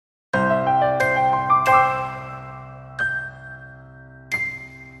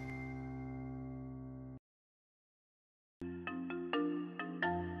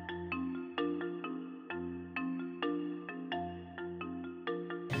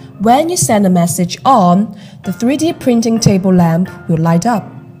When you send a message on, the 3D printing table lamp will light up.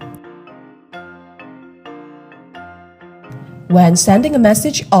 When sending a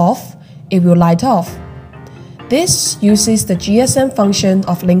message off, it will light off. This uses the GSM function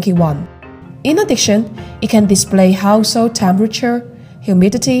of LinkIt 1. In addition, it can display household temperature,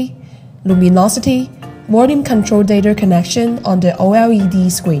 humidity, luminosity, volume control data connection on the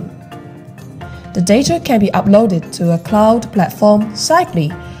OLED screen. The data can be uploaded to a cloud platform,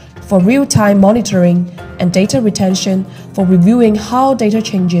 Xively, for real-time monitoring and data retention for reviewing how data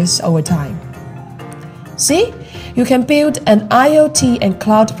changes over time. See, you can build an IoT and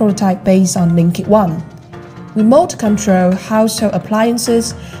cloud prototype based on LinkIt 1. Remote control household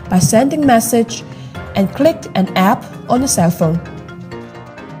appliances by sending message and click an app on a cell phone.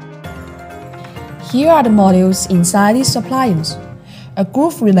 Here are the modules inside this appliance: a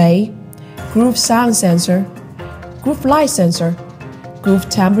groove relay, groove sound sensor, groove light sensor, groove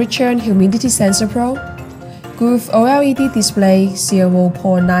temperature and humidity sensor pro, groove OLED display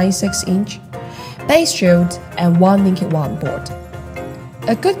 0.96 inch, base shield, and one LinkIt 1 board.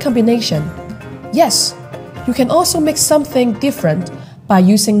 A good combination. Yes, you can also make something different by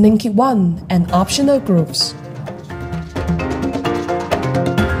using LinkIt 1 and optional grooves.